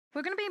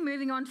We're going to be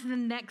moving on to the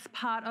next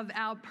part of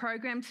our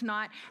program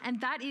tonight,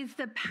 and that is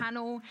the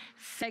panel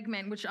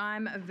segment, which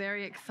I'm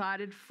very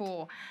excited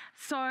for.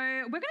 So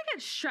we're going to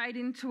get straight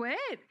into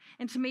it,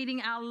 into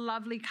meeting our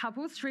lovely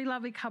couples, 3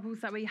 lovely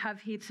couples that we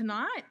have here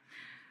tonight.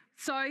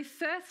 So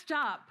first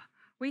up,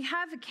 we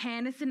have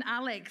Candice and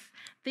Alex.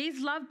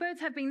 These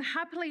lovebirds have been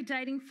happily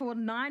dating for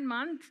 9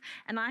 months,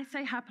 and I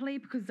say happily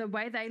because the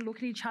way they look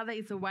at each other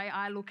is the way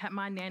I look at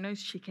my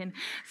Nando's chicken.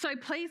 So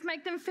please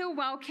make them feel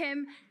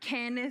welcome,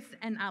 Candice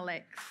and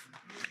Alex.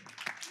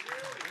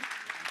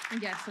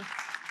 Yes.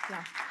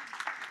 Yeah.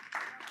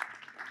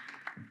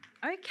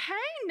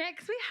 Okay,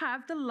 next we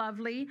have the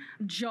lovely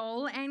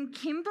Joel and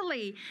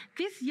Kimberly.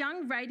 This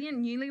young,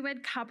 radiant,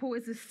 newlywed couple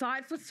is a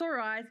sight for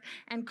sore eyes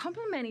and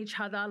complement each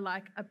other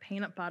like a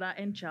peanut butter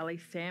and jelly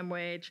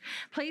sandwich.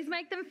 Please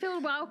make them feel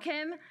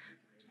welcome,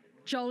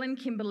 Joel and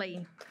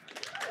Kimberly.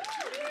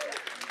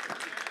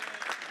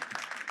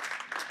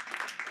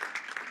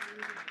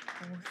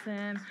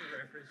 Awesome.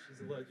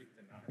 She's allergic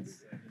to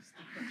nuts. So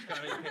just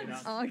trying to eat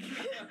peanuts.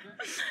 Okay.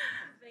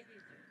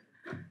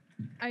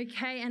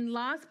 Okay, and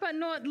last but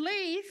not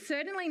least,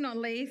 certainly not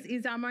least,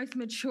 is our most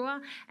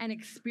mature and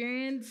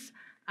experienced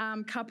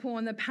couple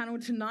on the panel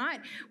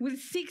tonight. With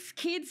 6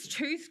 kids,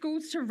 2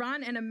 schools to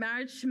run, and a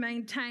marriage to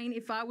maintain,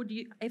 if I were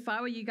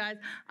you guys,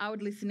 I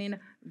would listen in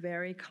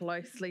very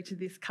closely to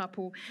this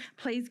couple.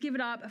 Please give it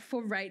up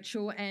for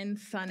Rachel and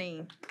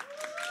Sunny.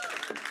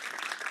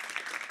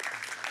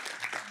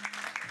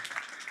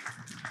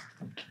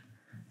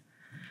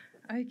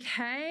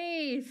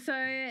 Okay, so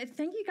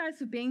thank you guys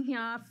for being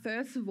here.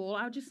 First of all,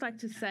 I would just like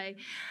to say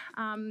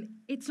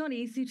it's not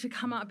easy to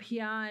come up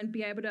here and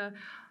be able to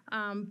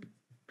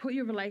put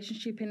your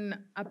relationship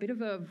in a bit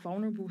of a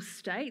vulnerable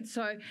state.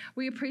 So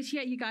we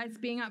appreciate you guys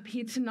being up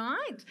here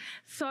tonight.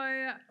 So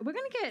we're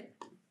going to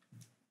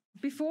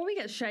before we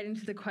get straight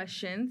into the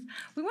questions,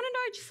 we want to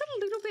know just a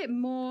little bit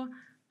more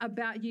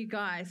about you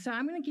guys. So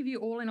I'm going to give you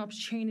all an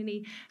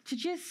opportunity to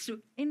just,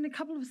 in a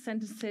couple of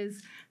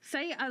sentences,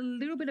 say a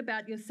little bit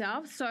about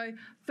yourself. So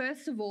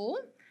first of all,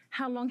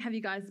 how long have you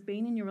guys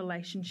been in your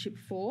relationship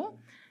for?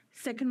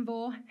 Second of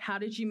all, how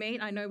did you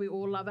meet? I know we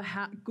all love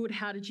a good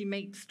how did you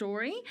meet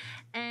story.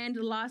 And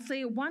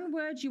lastly, one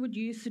word you would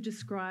use to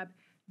describe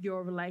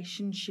your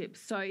relationship.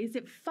 So is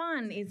it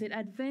fun? Is it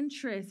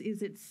adventurous?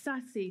 Is it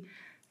sassy?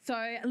 So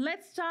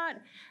let's start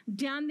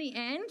down the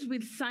end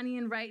with Sunny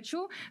and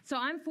Rachel. So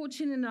I'm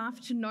fortunate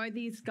enough to know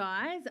these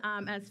guys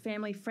as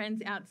family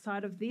friends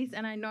outside of this,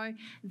 and I know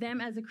them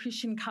as a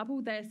Christian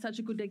couple. They're such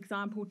a good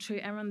example to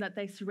everyone that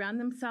they surround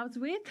themselves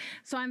with.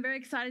 So I'm very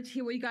excited to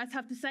hear what you guys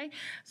have to say.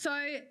 So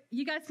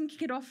you guys can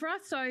kick it off for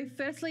us. So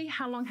firstly,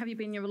 how long have you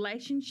been in your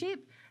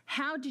relationship?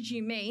 How did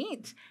you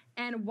meet?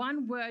 And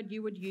one word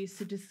you would use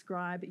to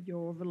describe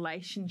your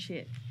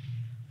relationship.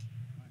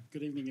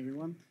 Good evening,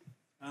 everyone.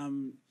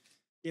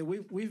 Yeah,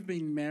 we've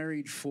been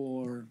married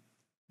for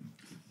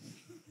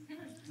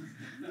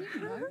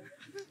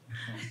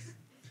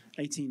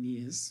 18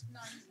 years.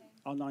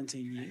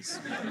 19 years.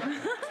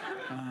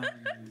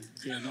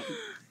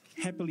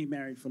 Happily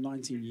married for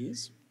 19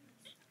 years.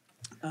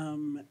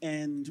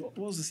 And what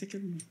was the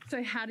second?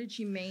 So how did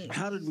you meet?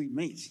 How did we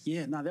meet?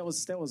 Yeah, no, that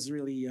was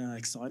really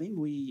exciting.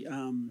 We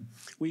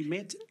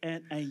met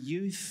at a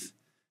youth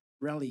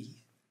rally.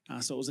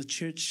 So it was a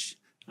church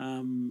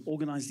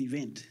organised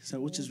event, so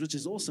which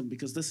is awesome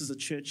because this is a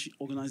church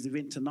organised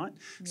event tonight.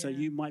 Yeah. So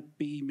you might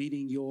be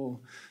meeting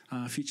your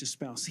future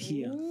spouse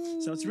here.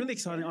 Ooh. So it's really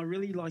exciting. I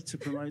really like to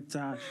promote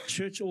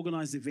church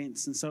organised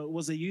events, and so it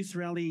was a youth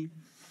rally.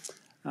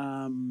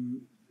 Well,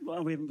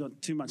 we haven't got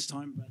too much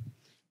time, but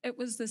it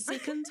was the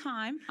second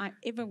time I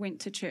ever went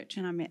to church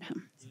and I met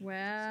him.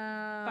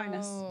 Wow.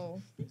 Bonus.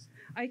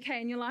 Okay,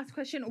 and your last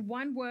question,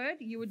 one word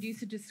you would use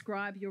to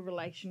describe your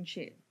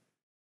relationship.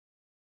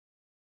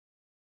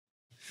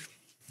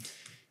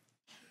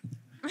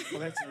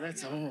 Well, that's a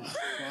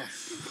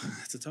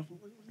tough one.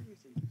 What do you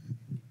think?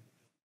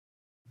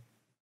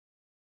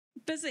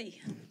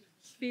 Busy.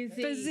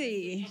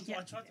 Yeah.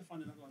 I tried to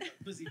find another one,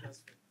 but busy does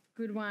fit.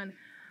 Good one.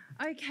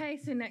 Okay,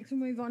 so next we'll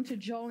move on to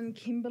Joel and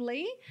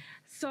Kimberly.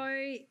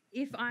 So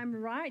if I'm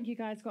right, you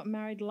guys got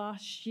married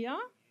last year.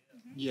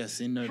 Yes,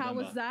 in November. How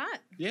was that?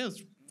 Yeah, it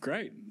was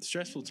great.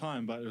 Stressful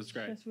time, but it was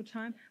great. Stressful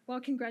time. Well,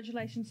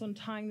 congratulations on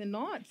tying the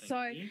knot.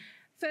 Thank you.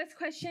 First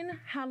question,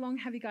 how long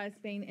have you guys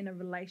been in a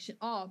relation?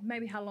 Oh,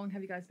 maybe how long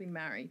have you guys been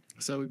married?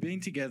 So we've been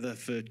together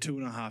for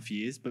 2.5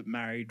 years, but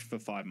married for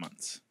 5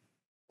 months.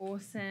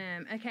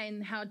 Awesome. Okay,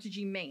 and how did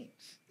you meet?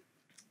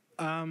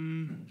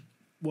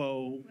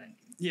 Well,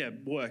 yeah,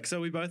 work. So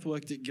we both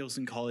worked at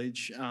Gilson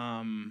College.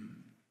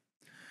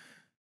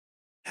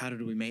 How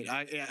did we meet?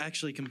 I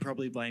actually can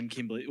probably blame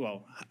Kimberly.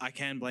 Well, I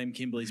can blame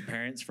Kimberly's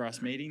parents for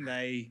us meeting.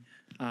 They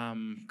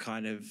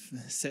kind of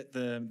set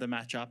the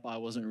match up. I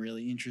wasn't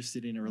really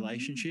interested in a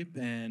relationship,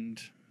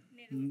 and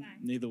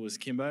neither was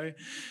Kimbo.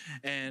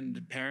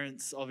 And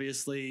parents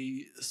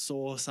obviously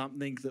saw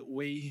something that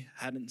we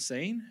hadn't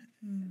seen,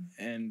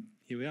 and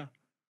here we are.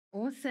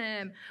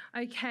 Awesome.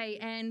 Okay,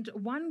 and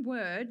one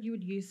word you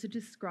would use to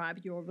describe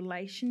your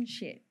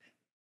relationship.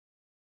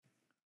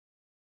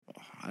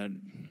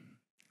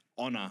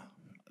 honor.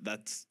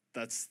 That's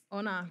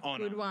Honor.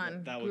 honor. Good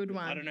one. That would Good be-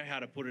 one. I don't know how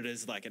to put it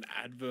as like an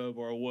adverb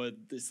or a word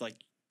that's like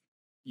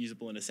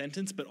usable in a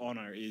sentence, but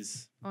honor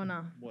is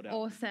Honor. what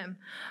else? Awesome.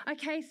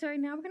 Okay, so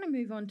now we're going to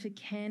move on to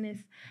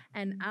Candice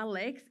and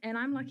Alex. And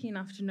I'm lucky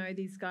enough to know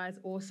these guys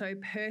also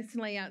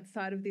personally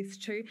outside of this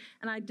too.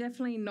 And I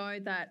definitely know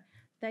that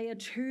they are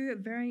two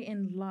very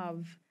in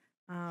love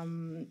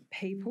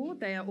people.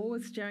 They are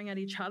always staring at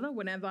each other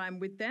whenever I'm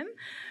with them.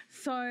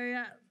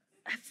 So,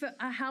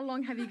 how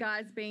long have you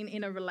guys been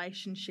in a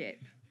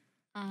relationship?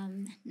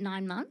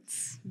 9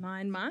 months.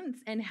 9 months.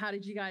 And how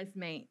did you guys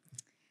meet?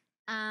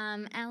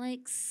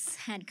 Alex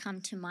had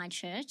come to my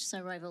church,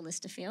 so Roeville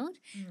Listerfield,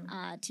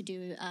 to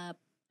do a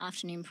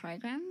afternoon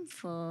program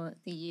for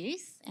the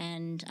youth,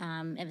 and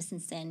ever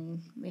since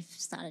then we've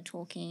started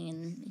talking,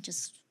 and it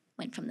just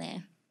went from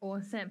there.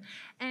 Awesome.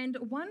 And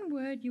one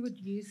word you would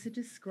use to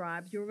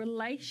describe your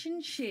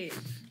relationship?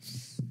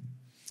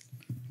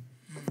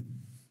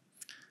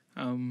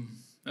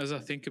 As I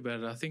think about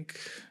it, I think,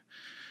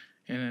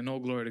 and all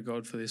glory to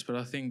God for this, but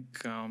I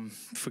think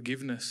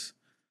forgiveness.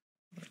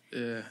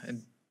 I'll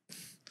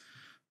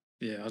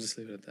just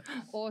leave it at that.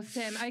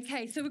 Awesome.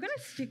 Okay, so we're going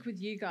to stick with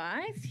you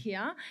guys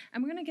here,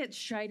 and we're going to get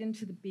straight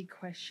into the big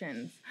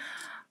questions.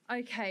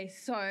 Okay,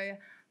 so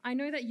I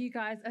know that you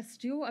guys are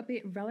still a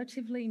bit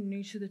relatively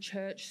new to the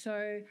church.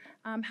 So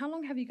how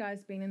long have you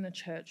guys been in the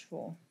church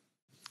for?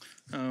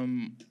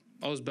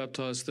 I was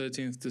baptised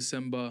 13th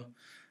December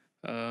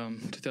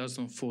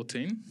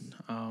 2014.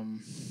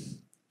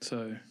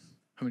 So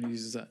how many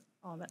years is that?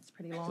 Oh, that's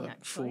pretty long, Like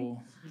actually.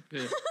 4.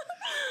 Yeah.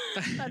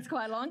 That's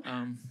quite long.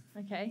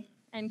 Okay.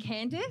 And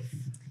Candice?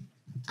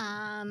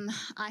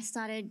 I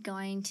started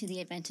going to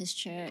the Adventist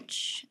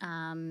church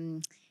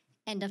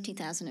end of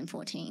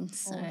 2014.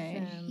 So,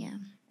 Awesome. yeah.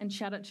 And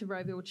shout out to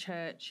Roeville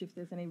Church if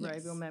there's any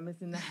Yes. Roeville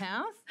members in the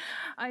house.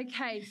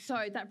 Okay,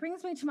 so that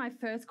brings me to my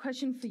first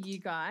question for you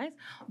guys.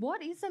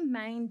 What is the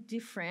main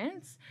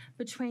difference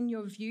between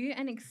your view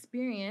and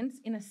experience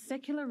in a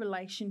secular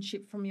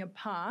relationship from your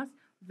past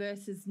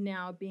versus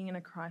now being in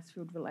a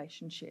Christ-filled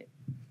relationship?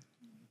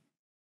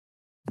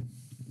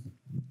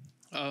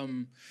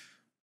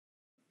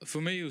 For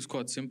me, it was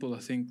quite simple. I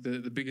think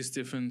the biggest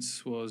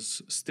difference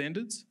was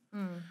standards.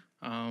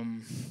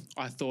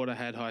 I thought I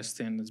had high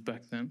standards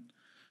back then.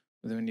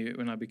 But then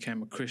when I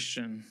became a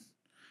Christian,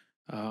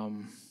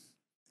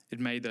 it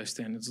made those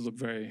standards look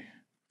very,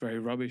 very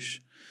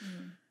rubbish.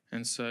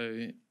 And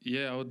so,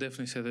 I would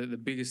definitely say that the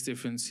biggest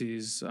difference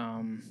is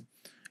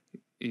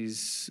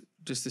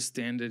just the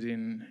standard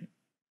in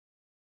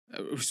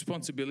a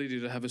responsibility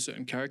to have a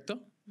certain character.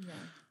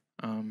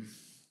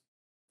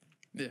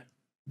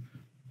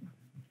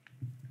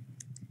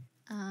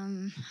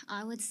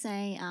 I would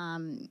say,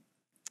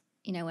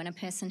 when a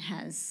person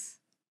has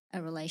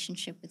a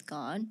relationship with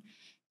God,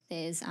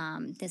 there's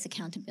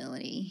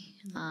accountability.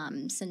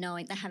 So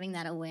knowing that, having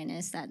that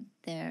awareness that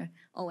they're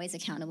always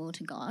accountable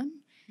to God,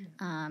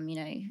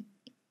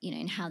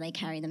 in how they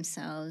carry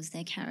themselves,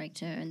 their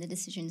character, and the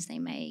decisions they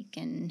make,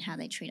 and how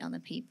they treat other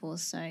people.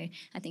 So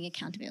I think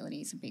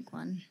accountability is a big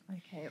one.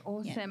 Okay,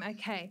 awesome.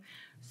 Okay,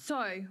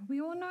 so we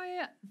all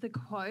know the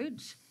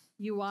quote,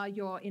 "You are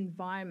your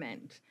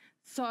environment."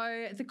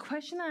 So the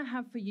question I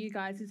have for you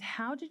guys is,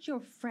 how did your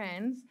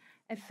friends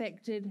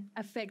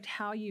affect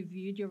how you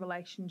viewed your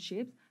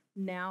relationships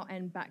now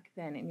and back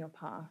then in your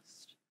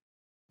past?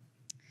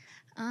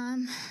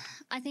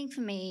 I think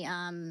for me,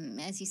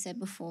 as you said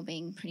before,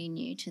 being pretty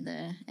new to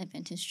the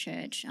Adventist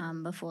church,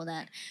 before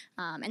that,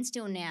 and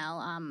still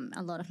now,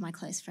 a lot of my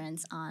close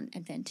friends aren't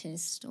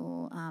Adventist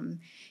or,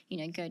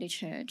 go to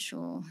church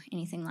or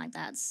anything like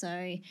that.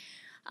 So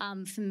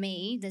for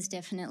me, there's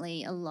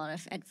definitely a lot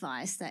of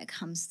advice that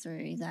comes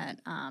through that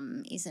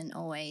isn't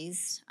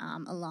always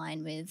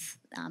aligned with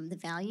the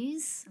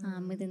values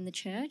within the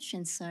church.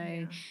 And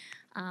so,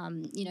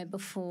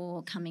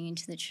 before coming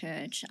into the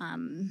church,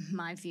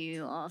 my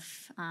view of,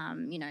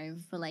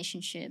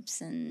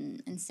 relationships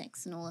and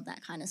sex and all of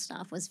that kind of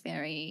stuff was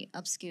very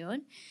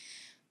obscured.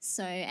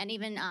 So, and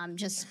even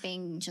just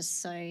being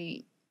just so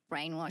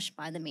brainwashed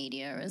by the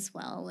media as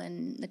well,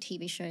 and the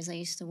TV shows I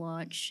used to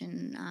watch,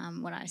 and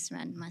what I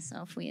surrounded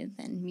myself with,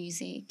 and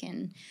music,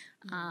 and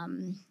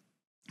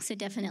so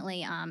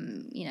definitely,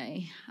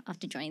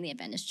 after joining the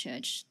Adventist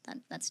church,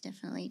 that's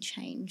definitely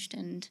changed.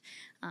 And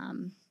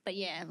but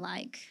yeah,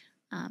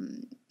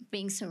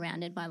 being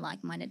surrounded by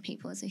like-minded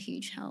people is a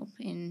huge help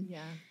in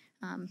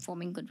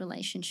forming good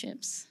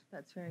relationships.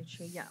 That's very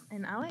true. Yeah,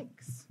 and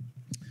Alex?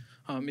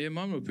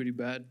 Mine were pretty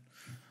bad.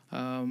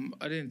 I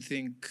didn't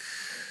think.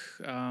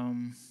 I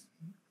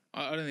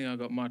don't think I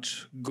got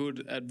much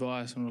good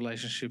advice on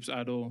relationships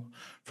at all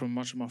from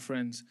much of my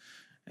friends,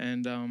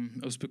 and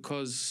it was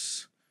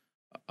because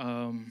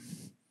I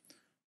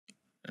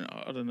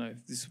don't know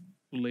if this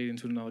will lead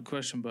into another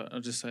question, but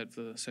I'll just say it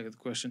for the sake of the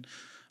question.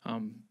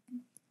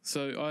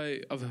 So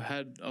I've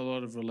had a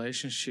lot of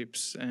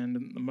relationships,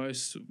 and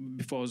most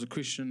before I was a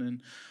Christian,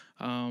 and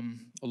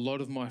a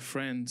lot of my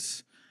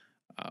friends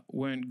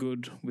weren't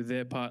good with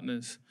their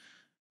partners.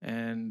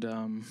 and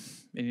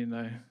you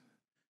know,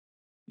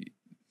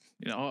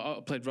 I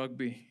played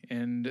rugby,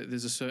 and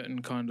there's a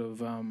certain kind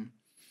of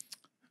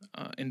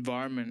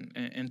environment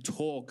and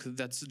talk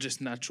that's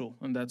just natural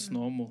and that's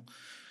normal,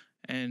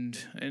 and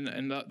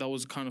that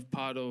was kind of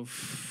part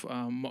of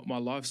my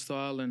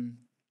lifestyle. And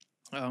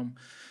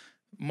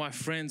my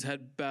friends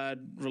had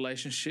bad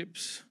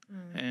relationships,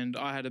 and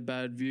I had a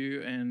bad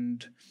view,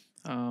 and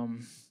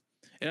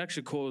it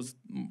actually caused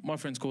my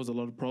friends caused a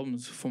lot of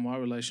problems for my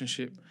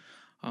relationship.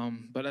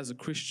 But as a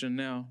Christian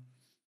now,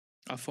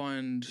 I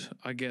find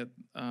I get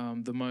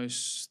the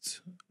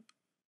most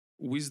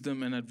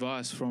wisdom and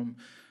advice from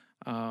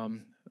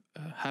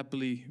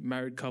happily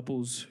married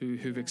couples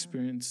who've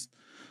experienced,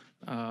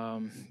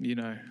 you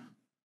know,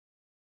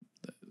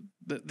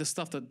 the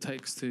stuff that it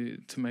takes to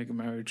make a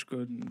marriage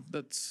good. And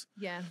that's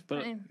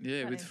But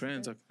with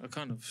friends, I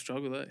kind of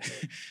struggle with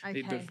that.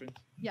 Need good friends.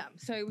 Yeah,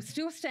 so we're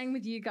still staying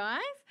with you guys.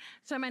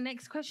 So my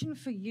next question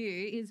for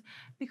you is,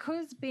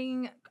 because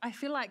I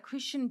feel like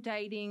Christian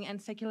dating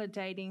and secular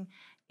dating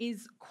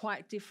is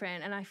quite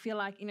different, and I feel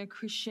like in a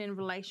Christian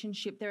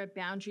relationship there are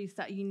boundaries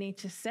that you need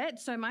to set.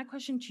 So my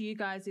question to you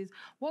guys is,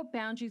 what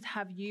boundaries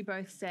have you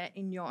both set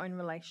in your own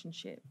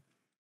relationship?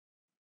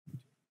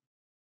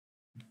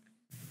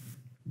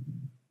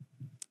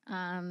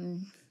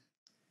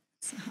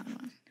 It's a hard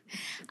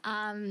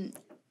one.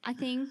 I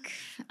think,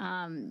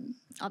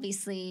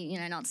 obviously,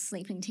 not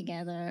sleeping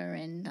together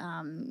and,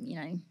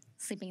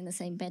 sleeping in the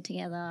same bed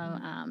together.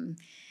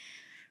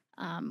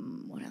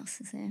 What else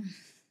is there?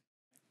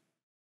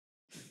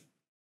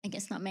 I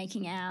guess not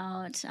making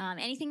out.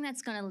 Anything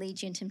that's going to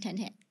lead you into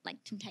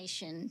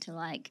temptation to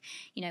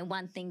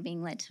one thing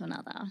being led to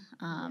another.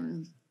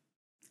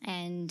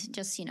 And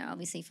just,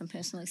 obviously from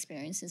personal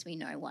experiences, we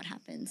know what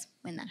happens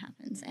when that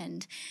happens.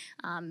 And,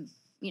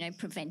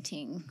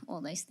 preventing all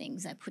those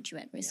things that put you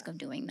at risk of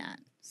doing that.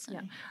 So.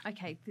 Yeah.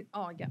 Okay.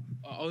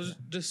 I was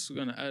just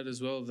going to add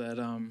as well that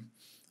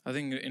I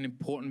think an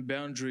important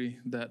boundary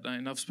that,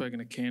 and I've spoken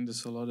to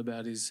Candace a lot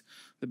about, is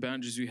the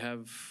boundaries we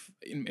have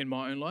in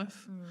my own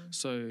life.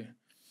 So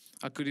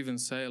I could even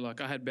say,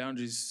 I had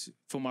boundaries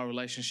for my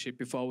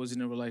relationship if I was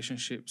in a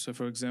relationship. So,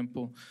 for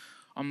example,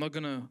 I'm not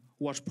going to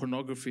watch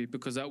pornography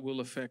because that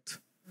will affect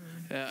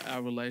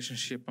our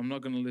relationship. I'm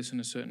not going to listen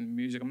to certain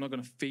music. I'm not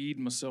going to feed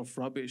myself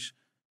rubbish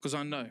because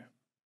I know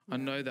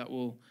that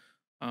will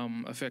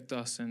affect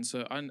us. And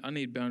so I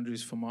need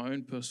boundaries for my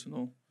own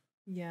personal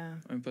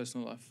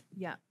life.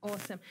 Yeah,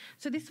 awesome.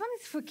 So this one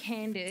is for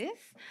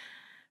Candace.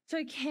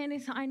 So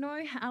Candace, I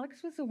know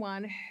Alex was the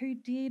one who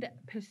did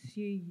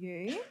pursue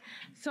you.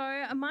 So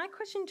my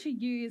question to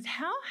you is,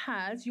 how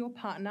has your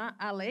partner,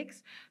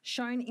 Alex,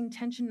 shown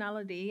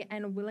intentionality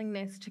and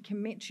willingness to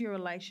commit to your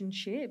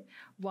relationship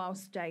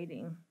whilst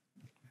dating?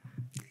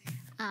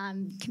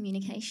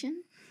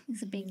 Communication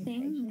is a big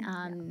thing.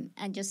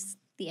 And just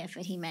the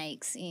effort he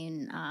makes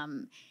in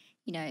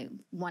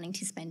wanting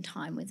to spend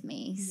time with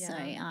me. Yeah. So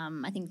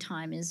I think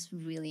time is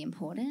really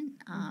important.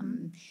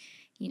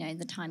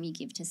 The time you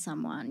give to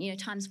someone,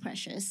 time's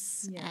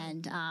precious. Yeah.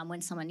 And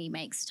when somebody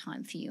makes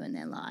time for you in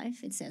their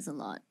life, it says a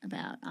lot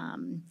about,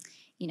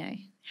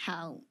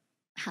 how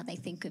they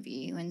think of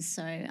you. And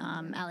so,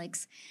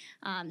 Alex,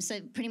 so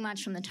pretty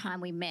much from the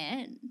time we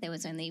met, there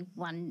was only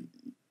one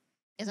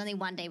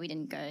day we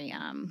didn't go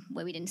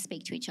where we didn't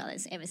speak to each other.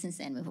 So ever since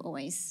then, we've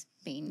always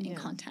been in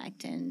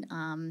contact. And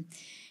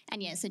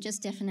so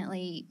just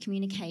definitely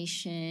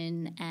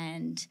communication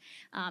and,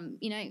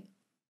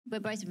 we're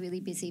both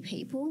really busy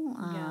people.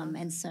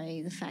 And so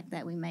the fact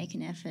that we make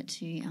an effort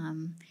to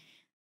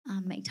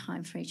make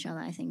time for each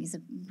other, I think, is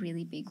a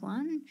really big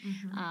one.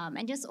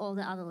 And just all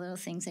the other little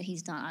things that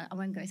he's done. I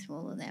won't go through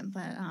all of them,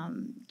 but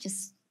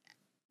just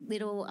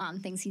little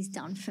things he's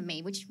done for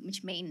me,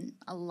 which mean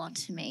a lot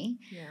to me,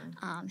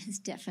 has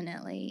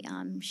definitely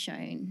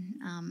shown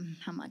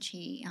how much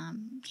he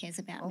cares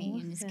about me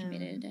and is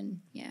committed. And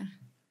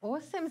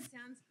Awesome.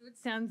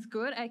 Sounds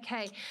good.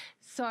 Okay,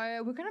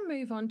 so we're going to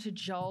move on to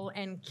Joel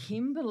and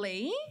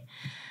Kimberly.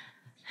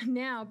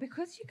 Now,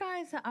 because you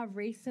guys are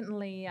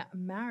recently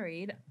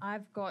married,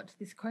 I've got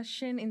this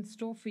question in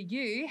store for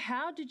you.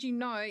 How did you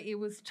know it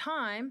was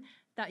time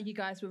that you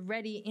guys were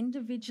ready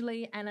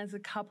individually and as a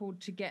couple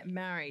to get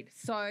married?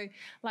 So,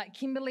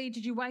 Kimberly,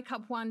 did you wake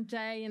up one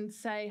day and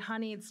say,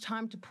 honey, it's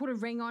time to put a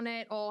ring on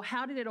it? Or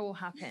how did it all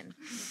happen?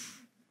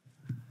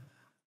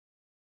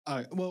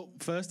 Well,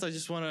 first I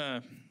just want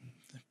to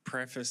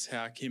preface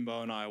how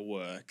Kimbo and I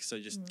work. So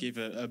just give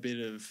a bit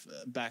of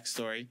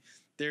backstory.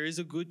 There is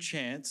a good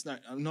chance, no,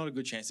 not a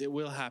good chance, it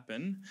will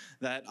happen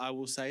that I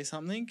will say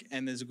something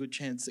and there's a good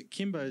chance that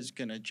Kimbo's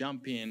going to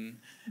jump in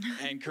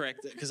and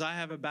correct it, because I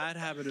have a bad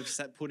habit of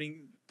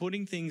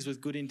putting things with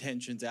good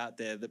intentions out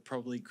there that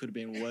probably could have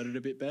been worded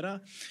a bit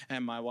better.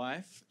 And my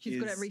wife, she's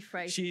good at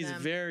rephrasing. She's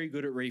very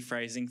good at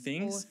rephrasing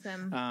things.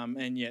 Awesome.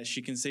 And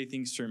she can see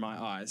things through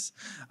my eyes.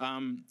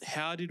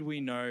 How did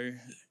we know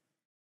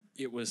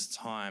it was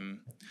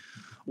time?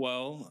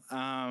 Well,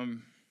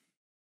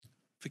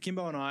 for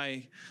Kimbo and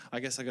I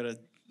guess I got to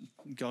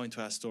go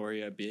into our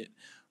story a bit.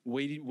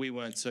 we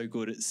weren't so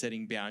good at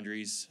setting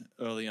boundaries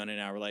early on in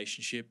our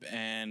relationship,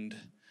 and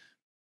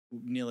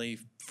nearly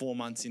 4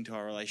 months into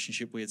our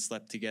relationship, we had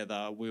slept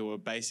together. We were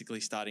basically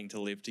starting to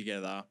live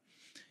together,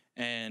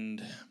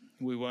 and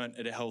we weren't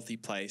at a healthy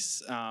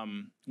place.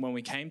 When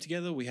we came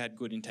together, we had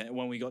good intent.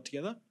 When we got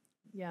together,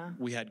 Yeah.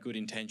 we had good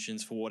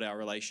intentions for what our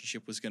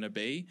relationship was going to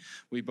be.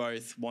 We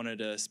both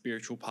wanted a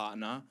spiritual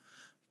partner,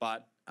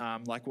 but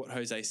like what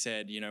Jose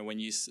said, you know, when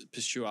you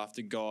pursue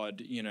after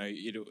God, you know,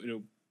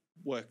 it'll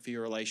work for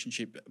your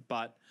relationship.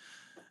 But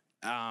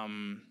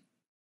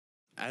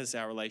as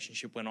our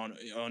relationship went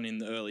on in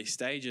the early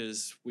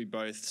stages, we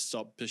both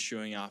stopped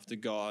pursuing after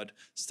God,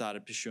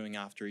 started pursuing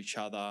after each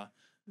other.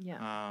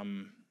 Yeah.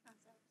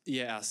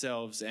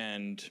 Ourselves.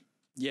 And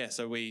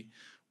so we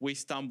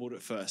stumbled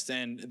at first,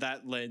 and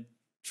that led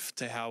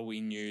to how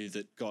we knew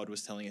that God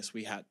was telling us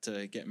we had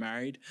to get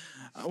married.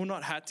 Well,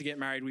 not had to get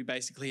married. We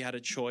basically had a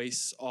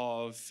choice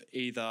of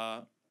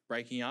either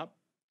breaking up,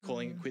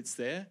 calling it quits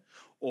there,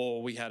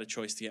 or we had a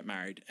choice to get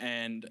married.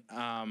 And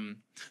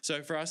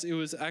so for us, it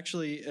was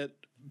actually at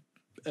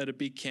a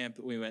big camp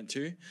that we went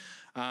to.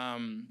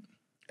 And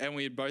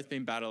we had both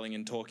been battling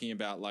and talking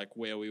about like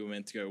where we were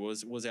meant to go.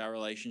 Was our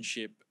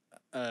relationship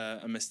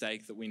a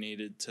mistake that we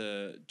needed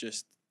to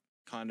just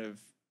kind of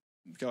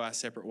go our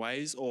separate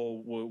ways,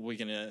 or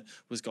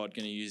was God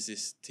gonna use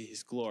this to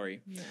His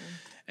glory? Yeah.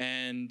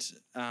 And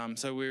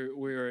so we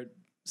were at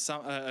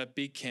a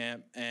big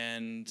camp,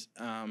 and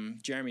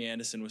Jeremy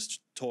Anderson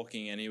was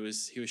talking, and he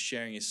was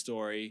sharing his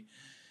story,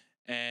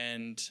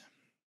 and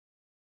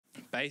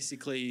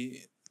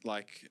basically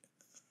like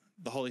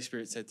the Holy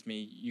Spirit said to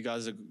me, you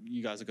guys are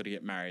got to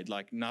get married.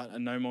 Like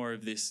no more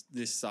of this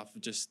stuff,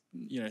 just,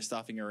 you know,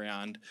 stuffing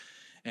around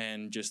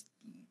and just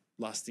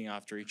lusting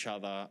after each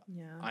other.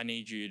 Yeah. I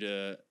need you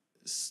to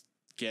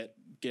get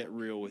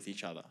real with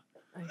each other.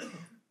 Okay.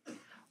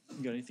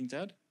 You got anything to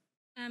add?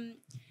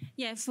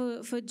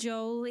 For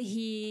Joel,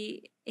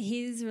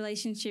 his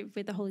relationship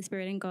with the Holy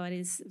Spirit and God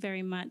is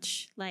very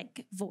much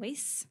like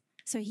voice.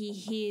 So he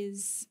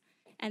hears,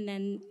 and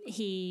then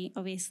he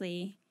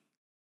obviously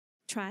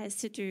tries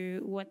to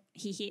do what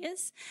he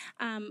hears.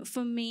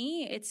 For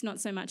me, it's not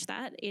so much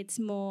that. It's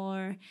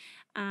more,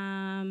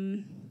 how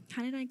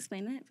did I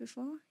explain that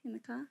before in the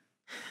car?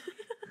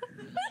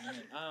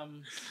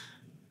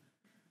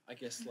 I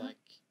guess like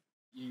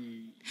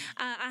you...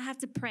 I have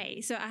to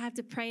pray. So I have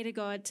to pray to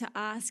God to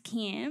ask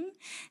Him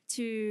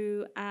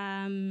to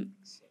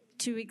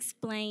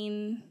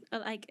explain,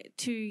 I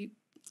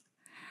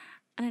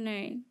don't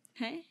know,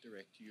 hey?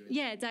 Direct you.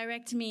 Yeah,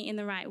 direct me in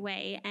the right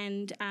way.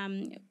 And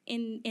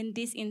in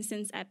this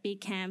instance at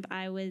Big Camp,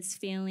 I was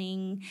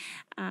feeling,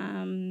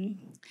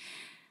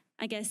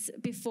 I guess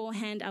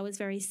beforehand, I was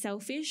very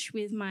selfish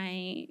with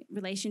my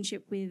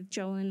relationship with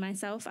Joel and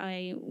myself.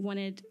 I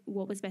wanted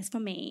what was best for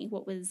me,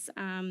 what was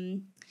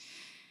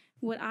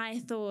what I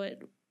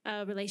thought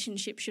a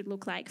relationship should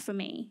look like for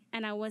me.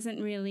 And I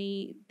wasn't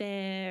really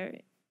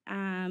there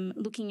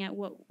looking at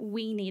what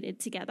we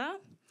needed together.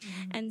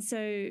 Mm-hmm. And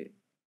so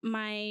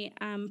my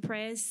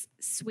prayers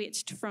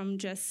switched from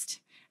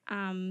just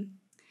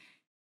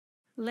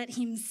let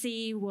him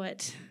see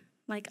what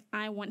like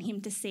I want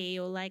him to see,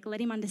 or like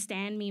let him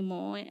understand me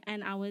more.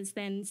 And I was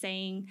then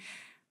saying,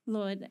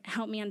 Lord,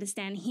 help me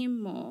understand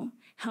him more.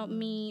 Help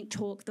me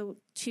talk to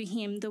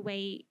him the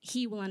way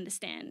he will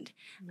understand.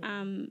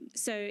 Yeah.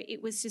 So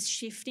it was just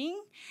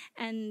shifting.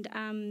 And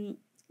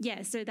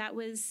so that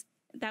was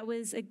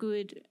a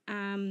good,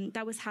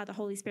 that was how the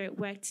Holy Spirit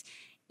worked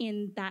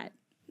in that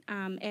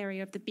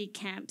area of the Big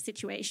Camp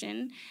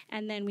situation.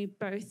 And then we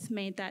both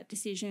made that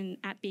decision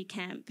at Big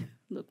Camp.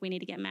 Look, we need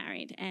to get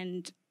married.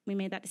 And we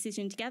made that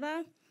decision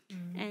together.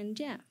 And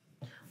yeah.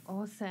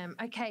 Awesome.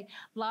 Okay,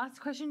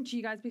 last question to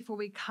you guys before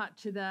we cut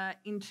to the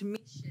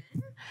intermission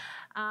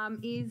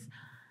is,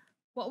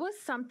 what was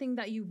something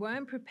that you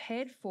weren't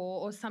prepared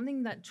for, or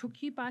something that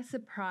took you by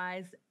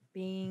surprise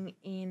being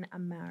in a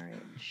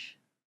marriage?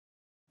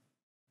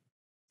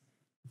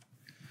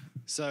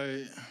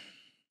 So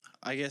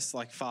I guess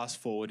like fast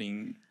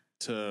forwarding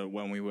to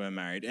when we were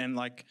married, and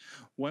like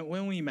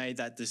when we made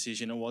that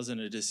decision, it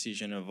wasn't a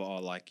decision of,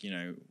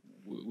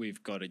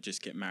 we've got to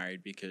just get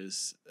married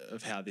because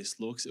of how this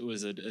looks. It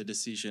was a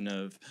decision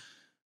of,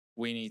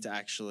 we need to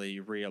actually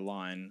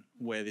realign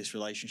where this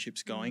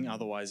relationship's going.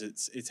 Otherwise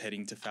it's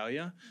heading to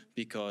failure,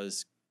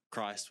 because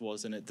Christ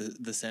wasn't at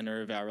the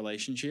center of our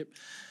relationship.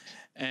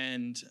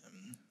 And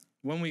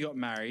when we got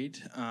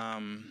married,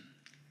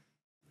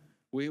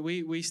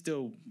 we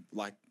still,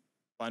 like,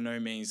 by no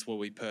means were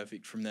we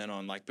perfect from then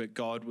on, like, but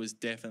God was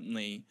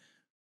definitely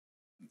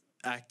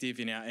active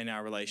in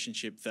our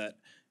relationship, that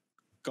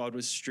God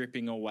was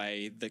stripping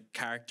away the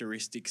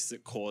characteristics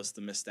that caused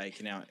the mistake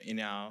in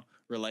our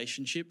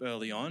relationship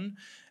early on.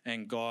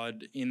 And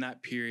God, in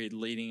that period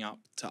leading up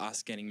to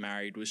us getting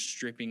married, was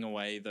stripping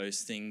away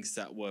those things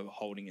that were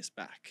holding us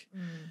back.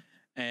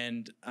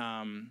 And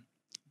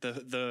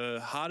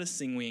the hardest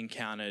thing we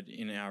encountered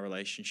in our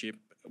relationship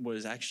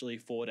was actually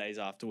 4 days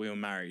after we were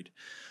married.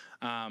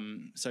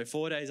 So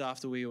 4 days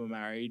after we were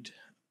married,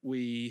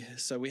 we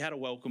had a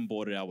welcome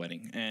board at our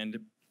wedding, and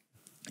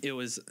it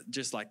was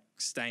just like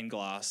stained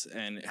glass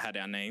and it had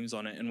our names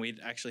on it, and we'd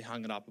actually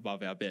hung it up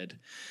above our bed.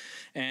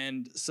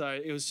 And so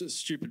it was just a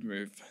stupid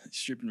move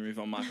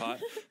on my part.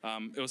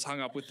 It was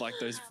hung up with like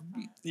those,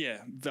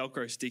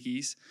 Velcro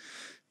stickies.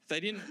 They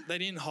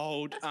didn't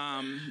hold,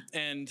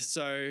 and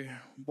so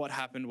what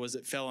happened was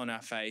it fell on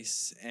our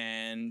face,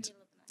 and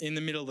in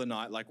the middle of the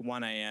night, like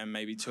 1 a.m.,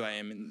 maybe 2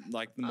 a.m. in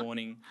like the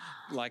morning,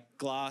 like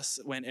glass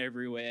went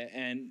everywhere.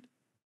 And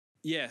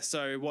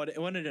so what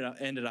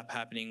ended up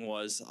happening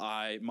was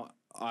I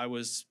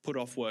was put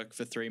off work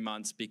for 3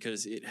 months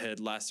because it had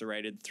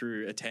lacerated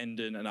through a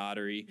tendon, an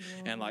artery,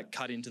 and like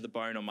cut into the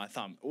bone on my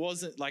thumb. It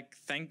wasn't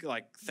thank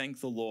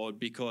the Lord,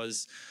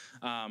 because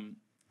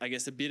I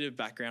guess a bit of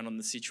background on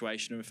the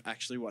situation of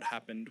actually what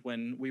happened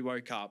when we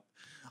woke up.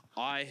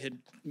 I had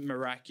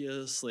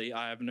miraculously,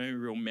 I have no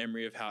real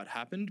memory of how it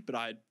happened, but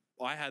I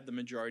had the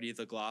majority of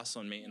the glass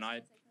on me, and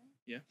okay,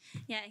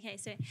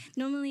 so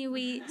normally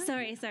we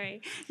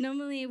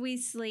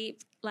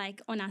sleep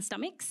like on our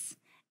stomachs,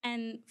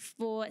 and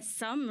for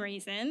some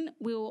reason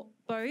we were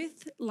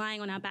both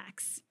lying on our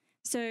backs.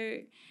 So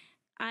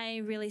I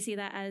really see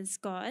that as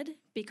God,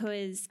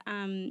 because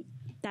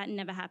that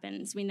never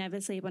happens. We never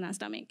sleep on our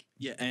stomach.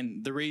 Yeah,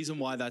 and the reason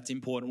why that's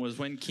important was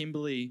when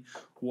Kimberly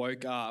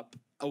woke up,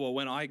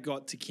 when I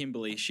got to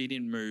Kimberly, she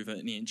didn't move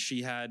an inch.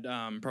 She had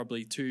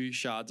probably 2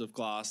 shards of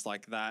glass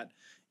like that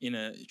in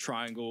a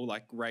triangle,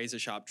 like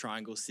razor-sharp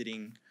triangle,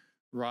 sitting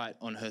right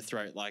on her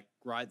throat, like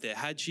right there.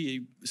 Had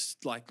she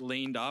like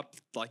leaned up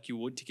like you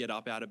would to get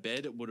up out of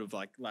bed, it would have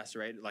like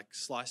lacerated, like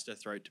sliced her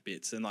throat to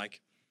bits. And like,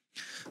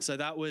 so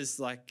that was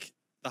like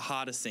the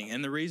hardest thing.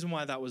 And the reason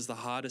why that was the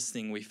hardest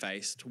thing we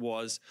faced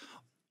was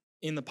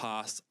in the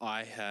past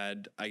I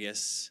had, I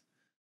guess,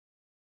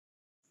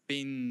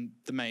 been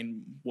the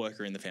main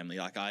worker in the family.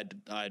 Like I'd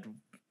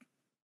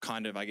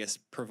kind of, I guess,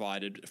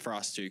 provided for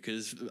us too,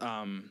 because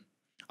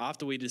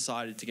after we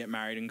decided to get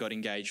married and got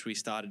engaged, we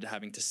started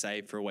having to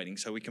save for a wedding.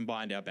 So we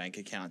combined our bank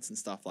accounts and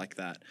stuff like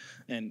that.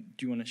 And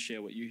do you want to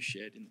share what you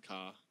shared in the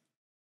car?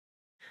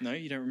 No,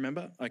 you don't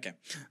remember? Okay.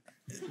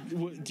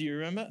 Do you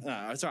remember?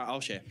 No, it's all right,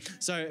 I'll share.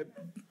 So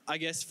I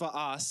guess for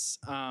us,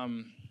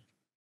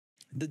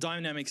 the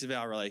dynamics of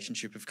our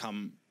relationship have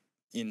come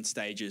in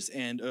stages.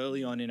 And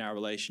early on in our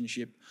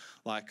relationship,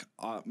 like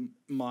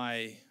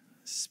my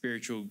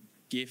spiritual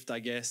gift, I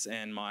guess,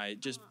 and my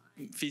just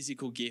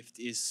physical gift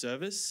is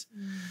service.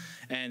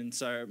 And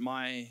so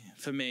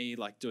for me,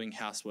 like doing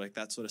housework,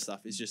 that sort of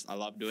stuff is just, I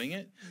love doing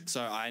it.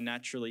 So I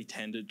naturally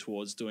tended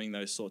towards doing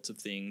those sorts of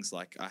things.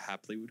 Like I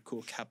happily would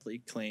cook, happily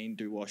clean,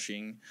 do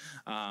washing,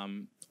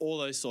 all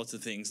those sorts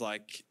of things,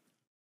 like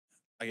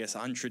I guess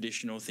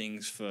untraditional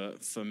things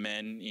for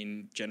men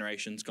in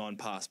generations gone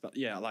past. But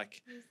yeah,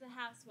 like he was the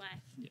housewife.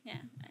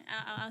 Yeah,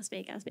 I'll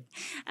speak.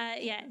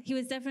 He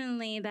was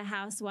definitely the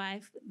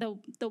housewife,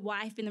 the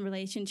wife in the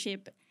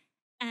relationship,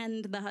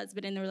 and the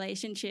husband in the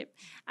relationship.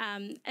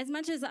 As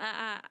much as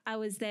I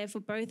was there for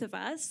both of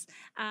us,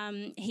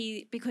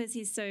 because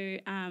he's so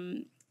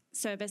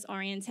service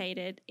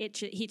orientated,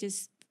 he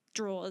just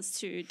draws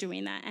to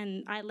doing that,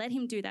 and I let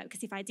him do that,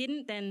 because if I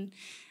didn't, then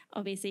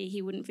obviously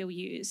he wouldn't feel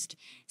used.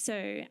 So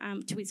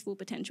to his full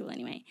potential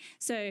anyway.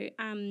 So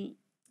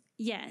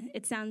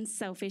it sounds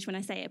selfish when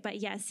I say it, but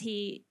yes,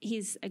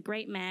 he's a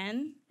great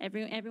man.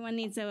 Everyone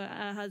needs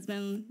a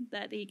husband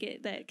that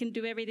that can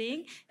do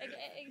everything.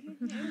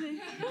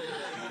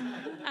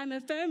 I'm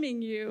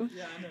affirming you.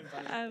 Yeah, I know,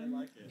 but I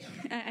like it.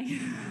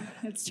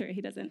 That's true.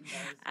 He doesn't.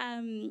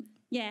 I'm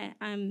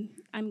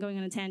going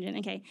on a tangent.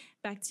 Okay,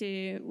 back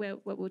to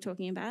what we were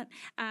talking about.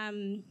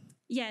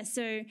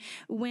 So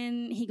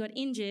when he got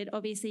injured,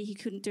 obviously he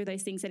couldn't do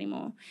those things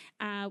anymore.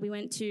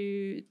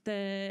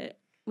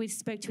 We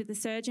spoke to the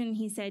surgeon.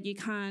 He said, you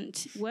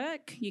can't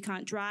work, you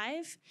can't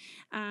drive,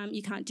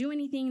 you can't do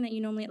anything that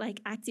you normally,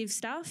 like active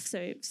stuff.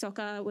 So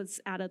soccer was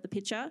out of the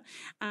picture.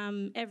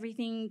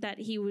 Everything that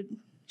he would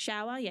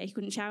shower, he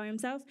couldn't shower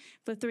himself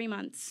for 3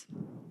 months.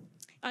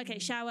 Okay,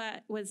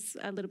 shower was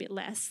a little bit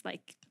less.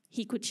 Like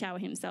he could shower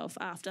himself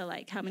after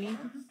like how many?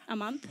 A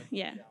month?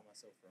 Yeah.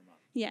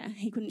 Yeah,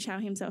 he couldn't shower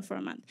himself for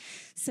a month.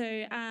 So,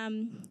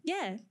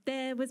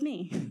 there was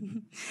me.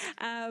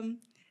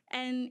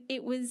 And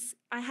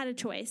I had a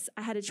choice.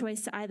 I had a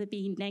choice to either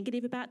be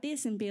negative about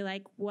this and be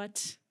like,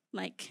 what?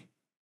 Like,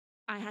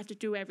 I have to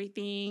do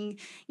everything,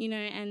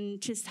 and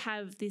just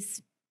have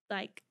this,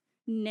 like,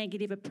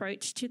 negative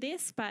approach to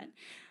this. But,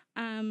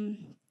 I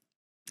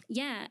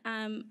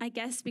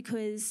guess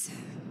because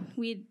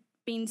we'd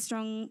been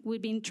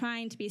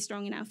trying to be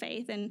strong in our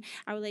faith and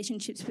our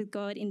relationships with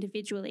God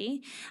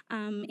individually,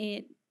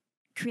 it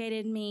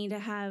created me to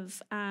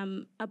have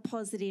a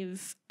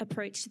positive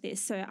approach to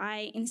this. So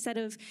instead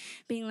of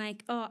being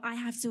like, oh, I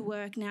have to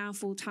work now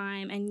full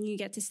time and you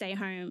get to stay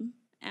home,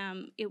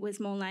 it was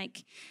more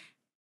like,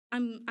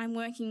 I'm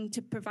working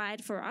to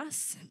provide for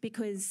us,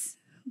 because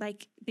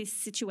like this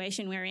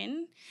situation we're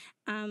in,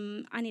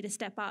 I need to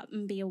step up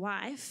and be a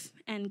wife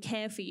and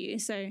care for you.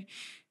 So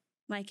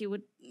like it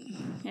would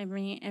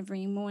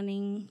every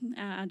morning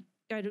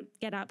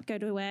get up, go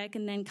to work,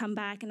 and then come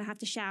back, and I have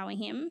to shower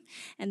him,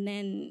 and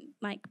then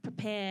like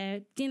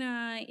prepare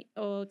dinner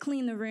or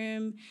clean the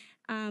room,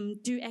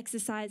 do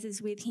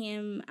exercises with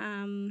him,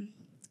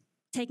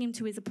 take him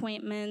to his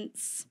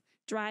appointments,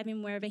 drive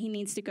him wherever he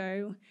needs to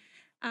go.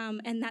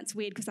 And that's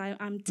weird because I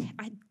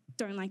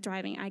don't like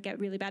driving. I get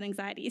really bad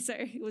anxiety, so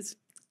it was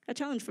a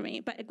challenge for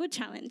me, but a good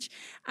challenge.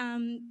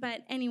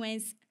 But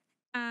anyways,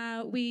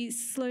 we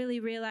slowly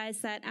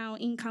realised that our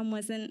income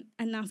wasn't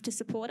enough to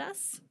support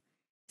us.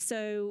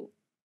 So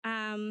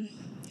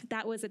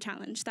that was a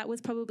challenge. That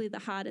was probably the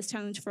hardest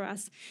challenge for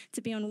us,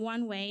 to be on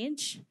one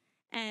wage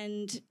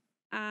and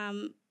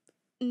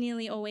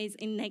nearly always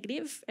in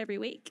negative every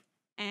week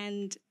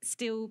and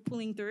still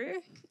pulling through.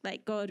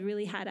 Like, God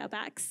really had our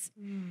backs,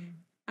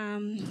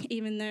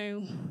 even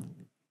though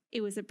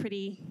it was a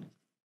pretty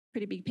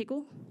big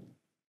pickle.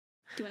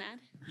 Do you want to add?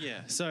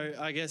 Yeah, so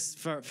I guess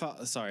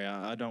sorry,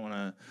 I don't want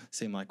to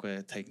seem like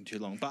we're taking too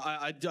long, but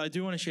I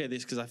do want to share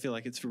this because I feel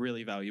like it's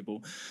really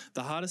valuable.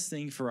 The hardest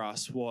thing for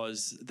us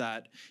was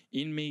that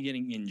in me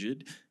getting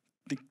injured,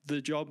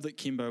 the job that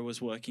Kimbo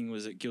was working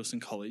was at Gilson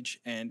College,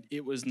 and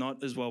it was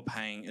not as well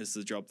paying as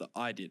the job that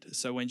I did.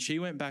 So when she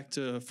went back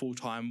to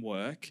full-time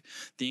work,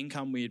 the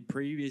income we had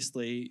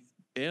previously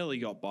barely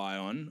got by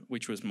on,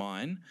 which was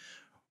mine,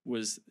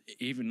 was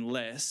even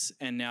less,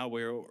 and now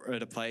we're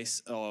at a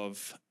place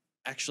of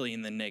actually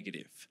in the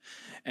negative.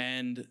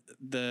 And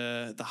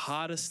the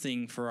hardest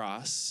thing for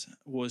us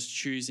was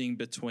choosing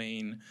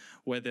between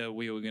whether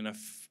we were going to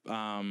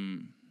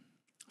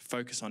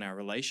focus on our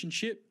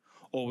relationship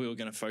or we were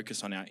going to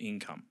focus on our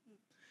income.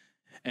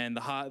 And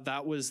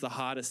that was the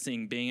hardest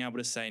thing, being able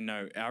to say,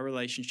 no, our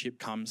relationship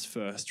comes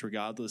first,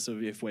 regardless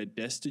of if we're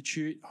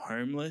destitute,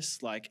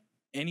 homeless, like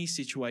any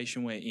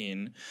situation we're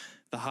in.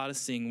 The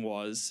hardest thing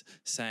was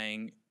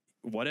saying,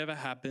 whatever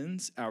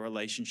happens, our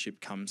relationship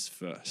comes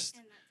first.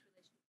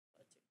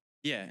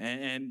 Yeah,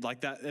 and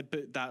like that,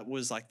 but that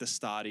was like the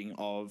starting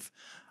of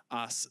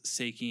us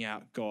seeking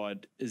out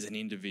God as an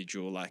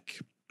individual, like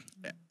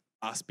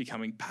us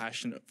becoming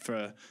passionate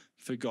for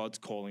God's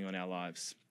calling on our lives.